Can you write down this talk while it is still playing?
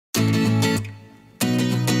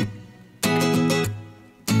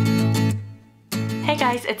Hey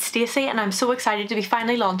guys, it's Stacey and I'm so excited to be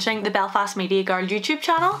finally launching the Belfast Media Girl YouTube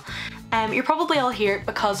channel. You're probably all here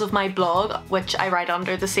because of my blog, which I write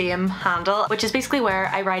under the same handle, which is basically where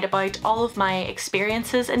I write about all of my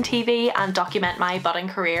experiences in TV and document my budding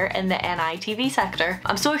career in the NI TV sector.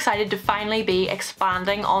 I'm so excited to finally be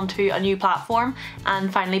expanding onto a new platform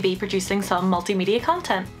and finally be producing some multimedia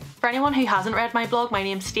content. For anyone who hasn't read my blog, my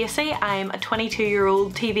name's Stacey. I'm a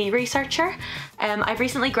 22-year-old TV researcher. I've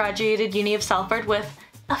recently graduated Uni of Salford with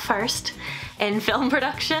a first in film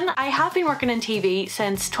production. I have been working in TV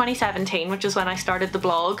since 2017, which is when I started the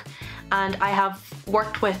blog, and I have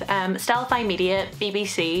worked with Stellify Media,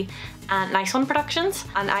 BBC and Nice One Productions,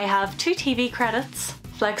 and I have 2 TV credits,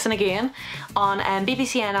 flexing again, on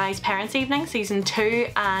BBC NI's Parents' Evening Season 2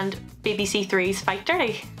 and BBC 3's Fight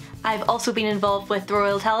Dirty. I've also been involved with the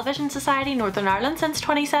Royal Television Society Northern Ireland since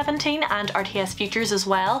 2017 and RTS Futures as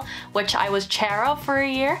well, which I was chair of for a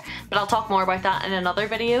year, but I'll talk more about that in another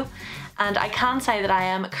video. And I can say that I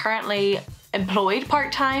am currently employed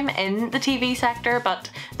part-time in the TV sector, but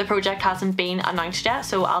the project hasn't been announced yet,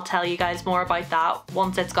 so I'll tell you guys more about that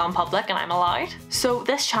once it's gone public and I'm allowed. So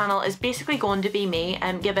this channel is basically going to be me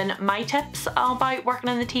giving my tips about working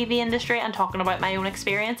in the TV industry and talking about my own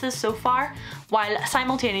experiences so far, while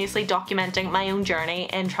simultaneously documenting my own journey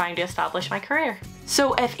in trying to establish my career.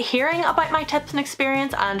 So if hearing about my tips and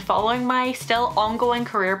experience and following my still ongoing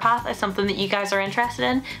career path is something that you guys are interested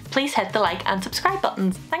in, please hit the like and subscribe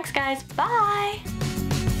buttons. Thanks guys, bye!